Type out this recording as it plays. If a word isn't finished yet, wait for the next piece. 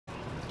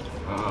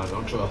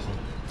don't trust him.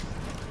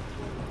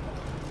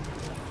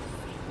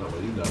 No,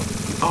 but you know.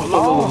 Oh,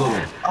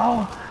 look.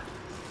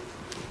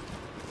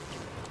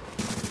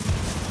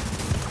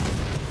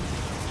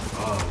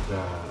 Oh,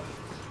 God.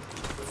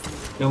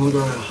 Get on the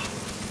ground.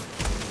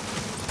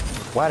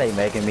 Why they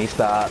making me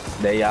stop?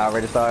 They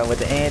already started with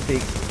the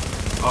antics.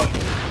 Oh,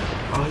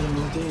 you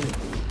know dead.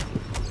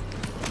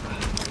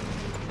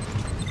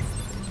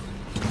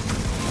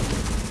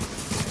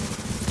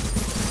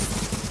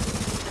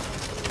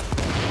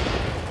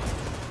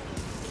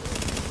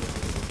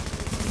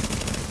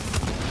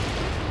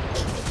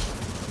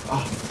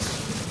 Oh.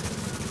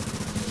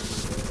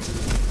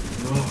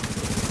 No.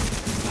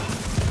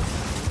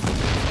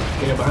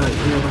 Get behind you,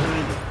 get behind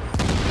you.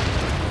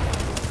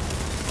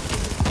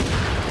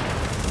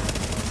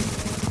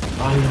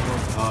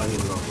 Oh, you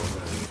don't go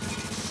back.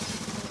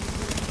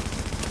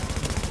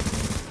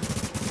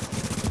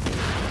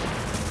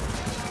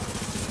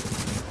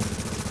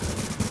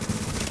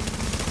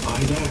 Oh,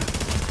 he there.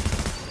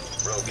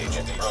 Rogue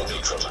agent,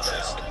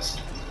 neutralized.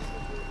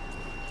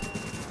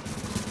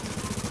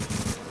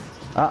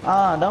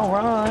 Don't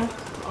run.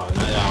 Oh,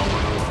 now y'all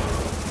wanna run.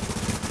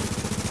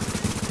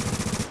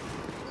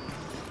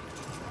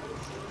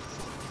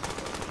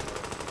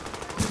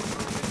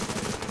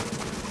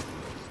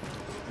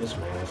 This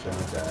man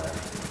finna die.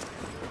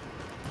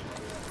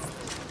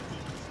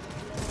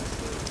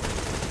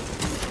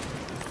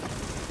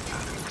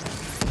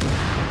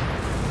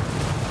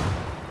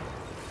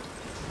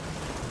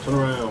 Turn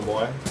around,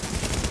 boy.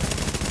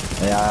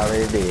 They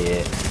already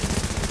did.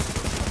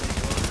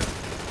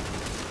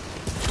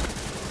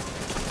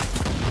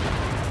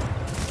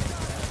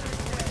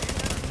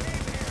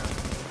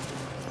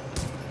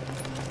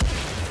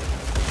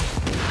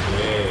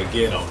 Yeah,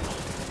 get him.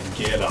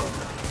 Get him.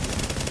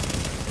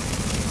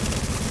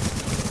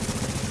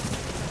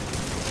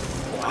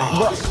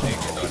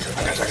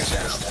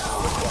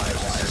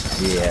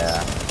 Yeah.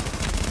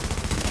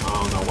 I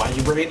don't know why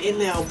you bring it in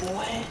there,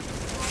 boy.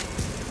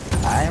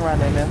 I ain't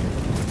running them.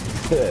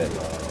 Good.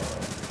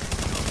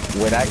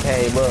 When I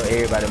came up,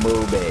 everybody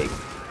moved back.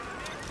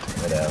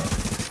 Whatever.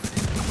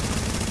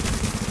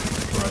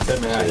 Bro, tell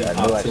me how you I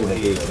knew I should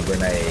have used the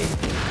grenade.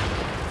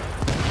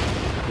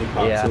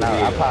 Yeah, I know.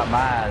 I popped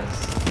mine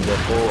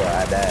before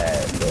I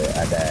died, but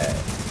I died.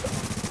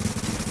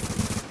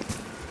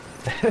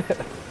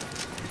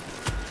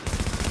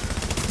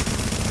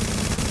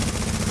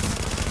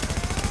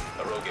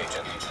 A rogue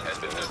agent has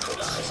been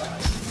neutralized.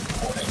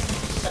 Warning.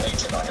 An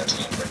agent on your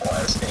team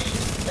requires aid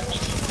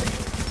immediately.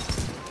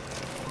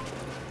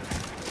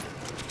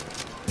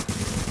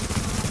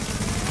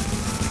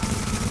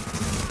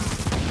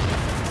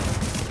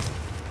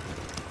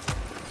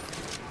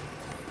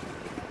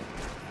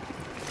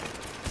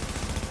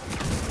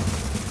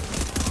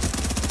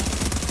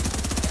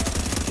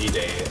 He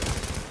dead.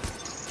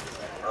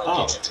 Rogue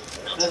Oh, agent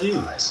that's you.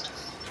 neutralized.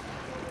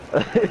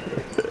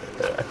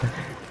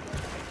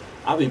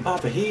 I be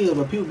popping heels,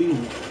 but people be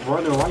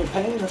running right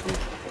past me.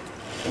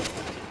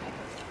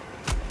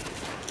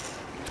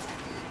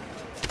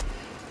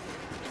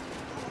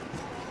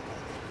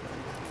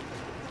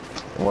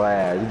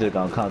 Wow, you just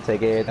gonna come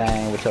take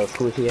everything with your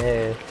squishy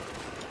ass?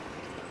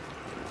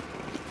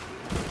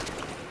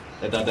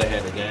 They thought they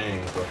had the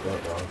game fucked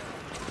up, dog.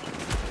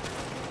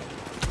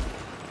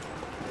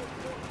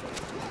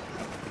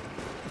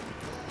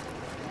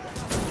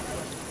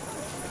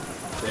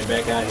 They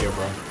back out here,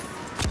 bro.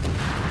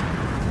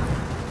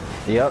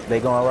 Yep, they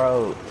going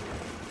road.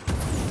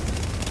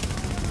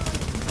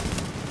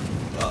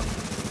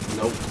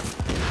 Nope.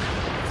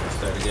 Let's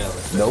stay together.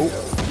 Stay Nope.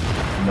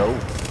 together.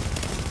 Nope.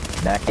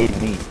 That hit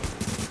me.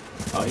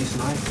 Oh, he's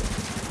sniping.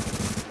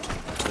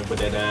 Let me put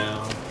that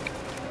down.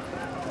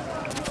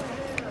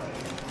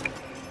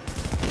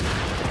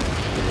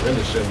 You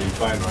really shouldn't be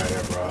fighting right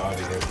here, bro. All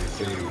the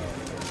NPCs.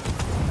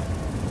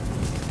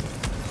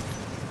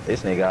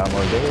 This nigga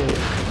almost dead.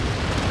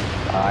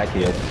 Oh, I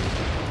killed him.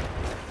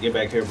 Get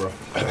back here, bro.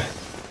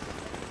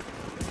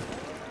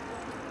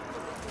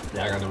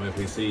 Yeah, I got them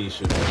NPCs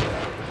shooting at you.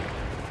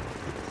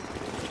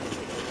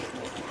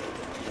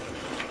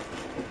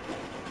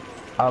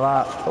 Hold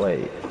on.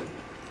 Wait.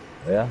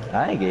 Well,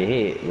 I ain't get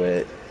hit,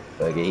 but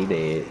okay, he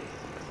dead.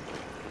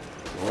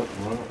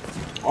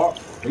 Oh,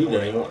 he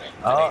dead.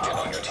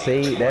 Oh,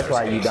 see, that's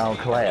why you don't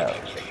clap.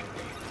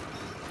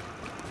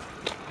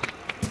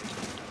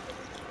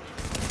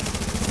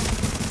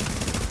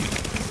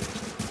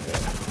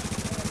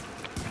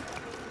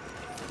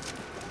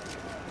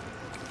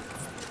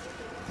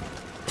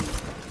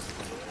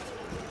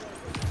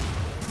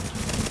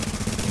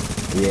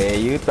 Yeah,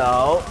 you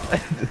thought.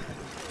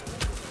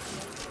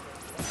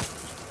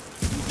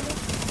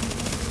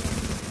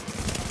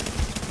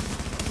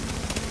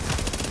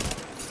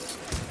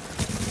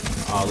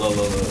 Oh, look.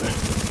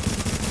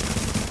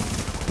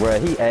 Well,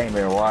 he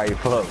aiming right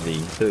for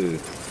me, too.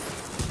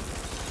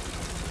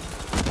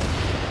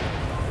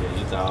 Yeah,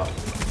 you thought.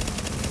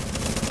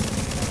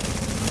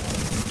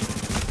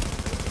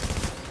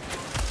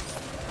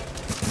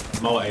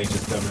 More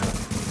agents coming out.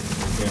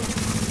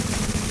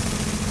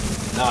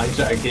 No, he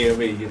tried to kill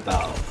me, you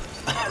thought.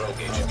 Rogue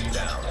agent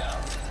down.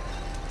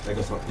 They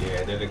go some,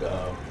 yeah, then they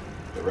go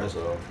the rest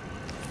of them.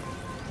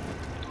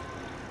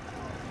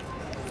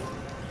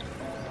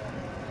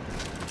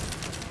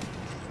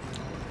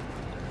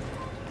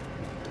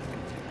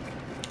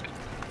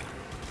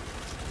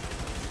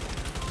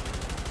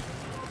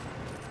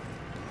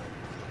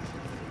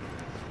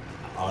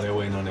 Oh, they're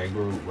waiting on that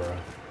group, bro.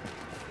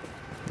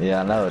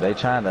 Yeah, I know. They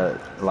trying to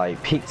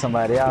like pick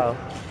somebody off.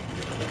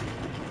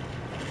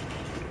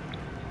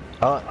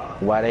 Oh,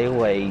 while they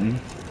waiting.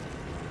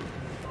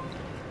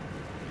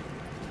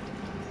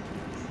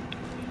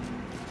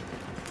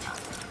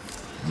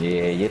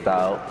 Yeah, you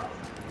thought.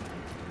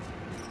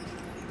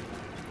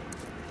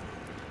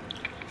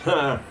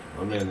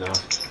 I'm in now.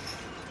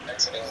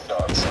 Exiting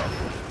dog zone.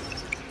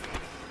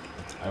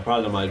 I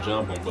probably might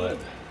jump him, but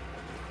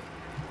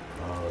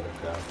oh,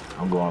 okay.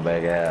 I'm going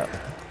back out.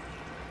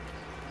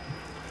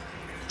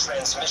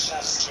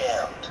 Transmissions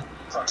jammed.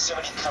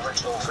 Proximity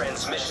coverage over.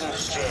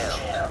 Transmissions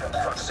jammed.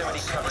 Proximity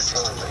coverage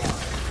over.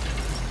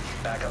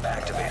 Backup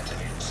activated.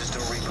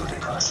 System rebooted.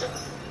 Caution.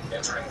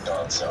 Entering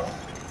dog zone.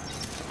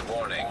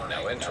 Warning.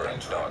 Now entering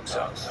dog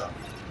zone.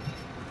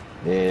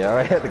 Yeah,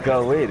 I had to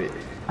go with it.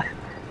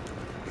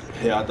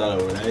 Yeah, I thought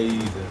it was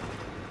easy.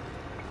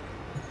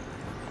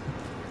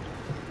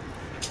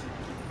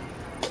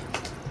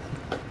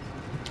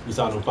 You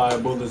saw them fire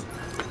bullets?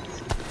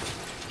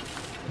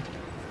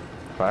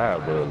 Fire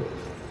bullet.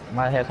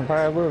 Might have some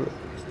fire bullets.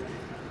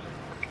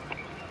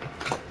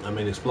 I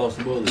mean,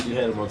 explosive bullets. You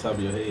had them on top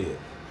of your head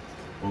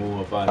when we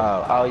were fighting.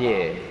 Oh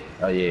yeah.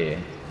 Oh yeah.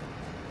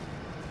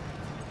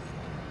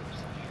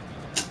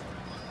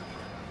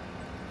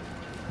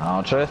 I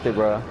don't trust it,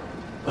 bro.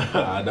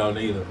 I don't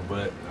either,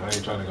 but I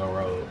ain't trying to go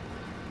rogue.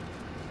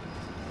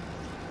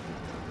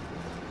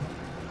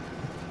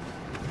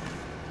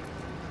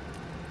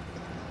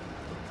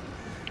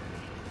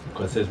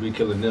 Because since we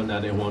killing them now,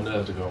 they want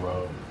us to go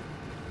rogue.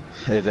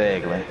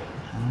 Exactly.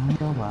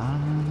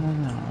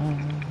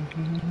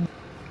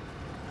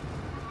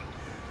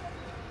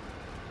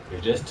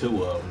 There's just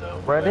two of them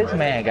though. Bro, this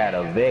man got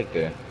a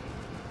vector.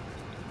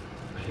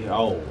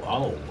 Oh,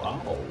 wow.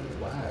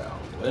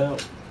 Well.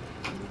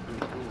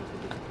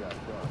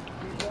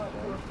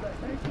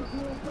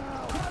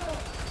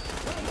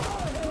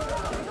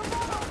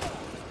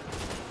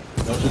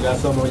 Don't you got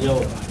some on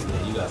your?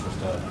 Yeah, you got some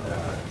stuff.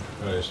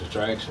 It's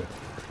distraction.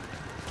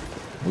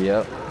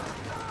 Yep.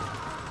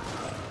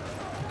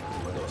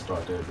 I'm gonna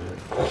start that bit.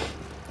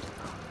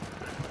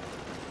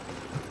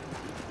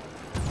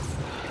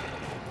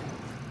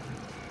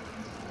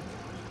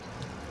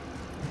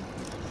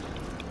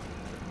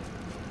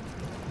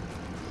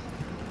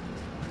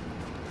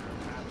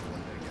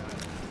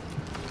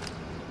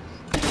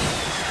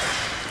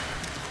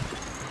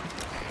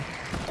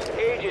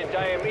 Agent,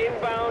 I am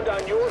inbound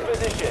on your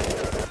position.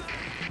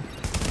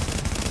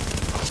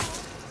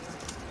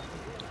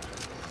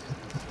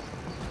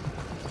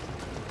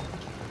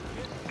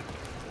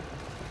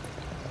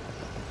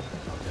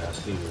 Okay, I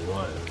see you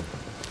running.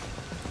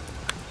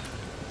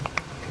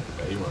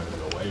 Okay, he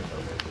running away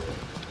from it.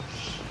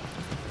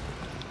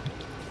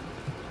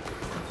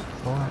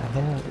 Boy, I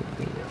had it,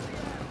 dude.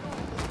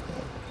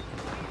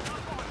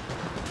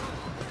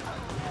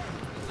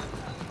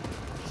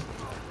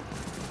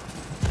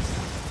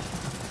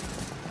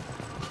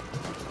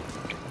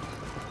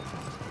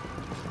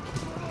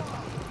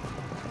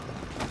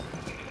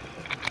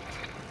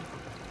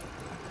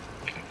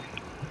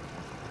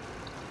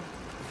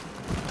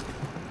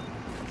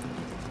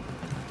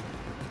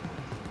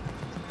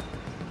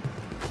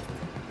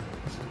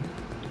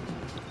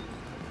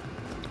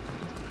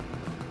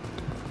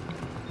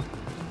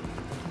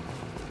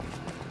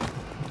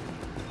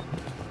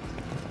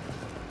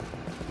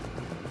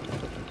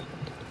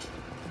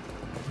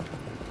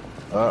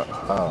 Oh,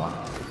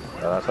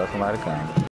 I saw somebody coming.